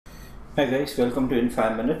Hi guys, welcome to In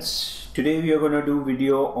 5 Minutes. Today we are going to do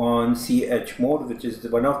video on chmod, which is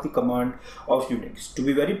one of the command of Unix. To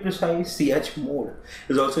be very precise, chmod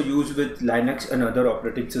is also used with Linux and other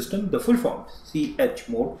operating systems. The full form,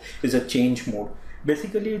 chmod, is a change mode.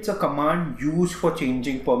 Basically, it's a command used for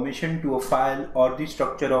changing permission to a file or the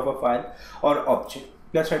structure of a file or object.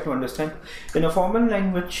 Let's try to understand. In a formal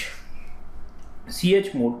language,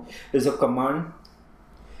 chmod is a command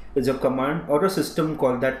or a system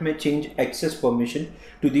call that may change access permission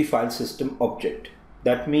to the file system object.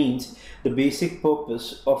 That means the basic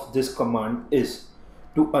purpose of this command is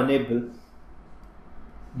to enable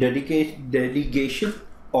delegation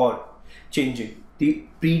or changing the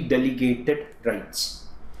pre-delegated rights.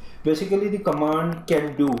 Basically, the command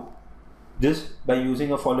can do this by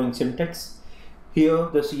using a following syntax. Here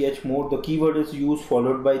the chmod, the keyword is used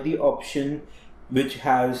followed by the option which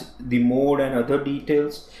has the mode and other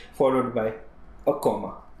details followed by a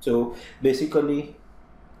comma. So basically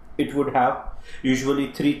it would have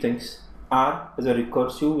usually three things. R is a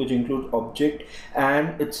recursive which includes object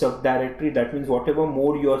and its subdirectory. That means whatever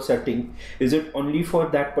mode you are setting, is it only for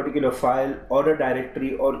that particular file or a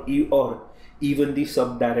directory or even the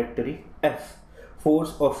subdirectory. F,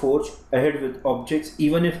 force or forge ahead with objects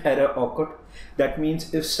even if error occurred. That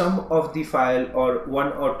means if some of the file or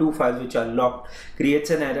one or two files which are locked creates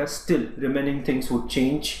an error, still remaining things would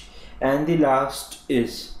change. And the last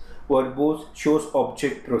is verbose, shows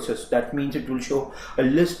object process. That means it will show a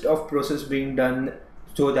list of process being done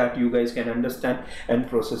so that you guys can understand and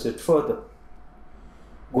process it further.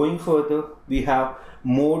 Going further, we have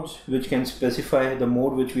modes which can specify the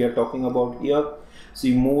mode which we are talking about here.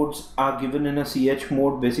 See, modes are given in a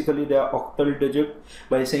chmod. Basically they are octal digit.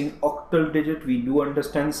 By saying octal digit, we do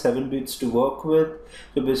understand 7 bits to work with.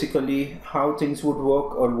 So basically how things would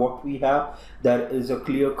work or what we have, there is a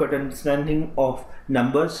clear-cut understanding of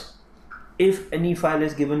numbers. If any file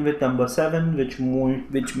is given with number 7, which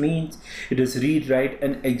means it is read, write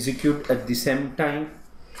and execute at the same time.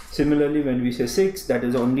 Similarly, when we say 6, that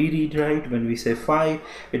is only read write. When we say 5,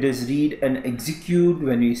 it is read and execute.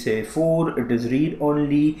 When we say 4, it is read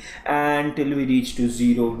only, and till we reach to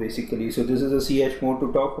 0 basically. So this is a chmod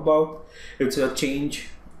to talk about. It's a change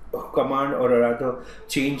command, or rather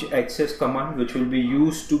change access command, which will be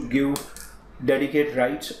used to give dedicate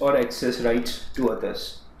rights or access rights to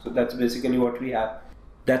others. So that's basically what we have.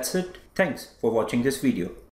 That's it. Thanks for watching this video.